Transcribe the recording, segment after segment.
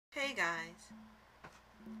Hey guys,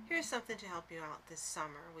 here's something to help you out this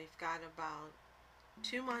summer. We've got about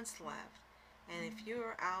 2 months left, and if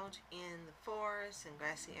you're out in the forest and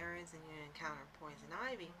grassy areas and you encounter poison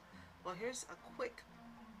ivy, well, here's a quick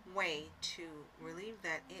way to relieve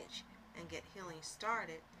that itch and get healing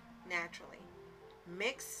started naturally.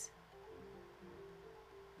 Mix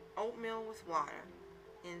oatmeal with water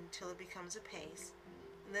until it becomes a paste,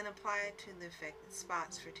 and then apply it to the affected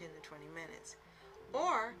spots for 10 to 20 minutes.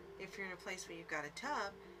 Or, if you're in a place where you've got a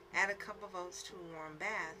tub, add a cup of oats to a warm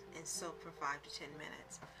bath and soak for 5 to 10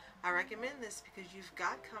 minutes. I recommend this because you've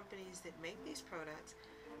got companies that make these products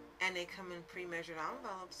and they come in pre-measured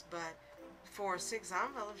envelopes, but for 6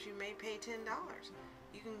 envelopes you may pay $10.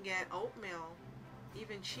 You can get oatmeal,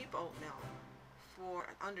 even cheap oatmeal, for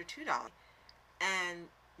under $2 and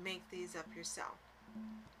make these up yourself.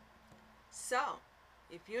 So,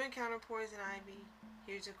 if you encounter poison ivy,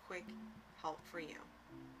 here's a quick help for you.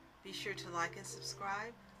 Be sure to like and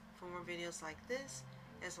subscribe for more videos like this,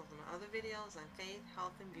 as well as other videos on faith,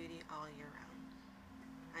 health, and beauty all year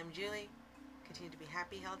round. I'm Julie. Continue to be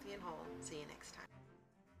happy, healthy, and whole. See you next time.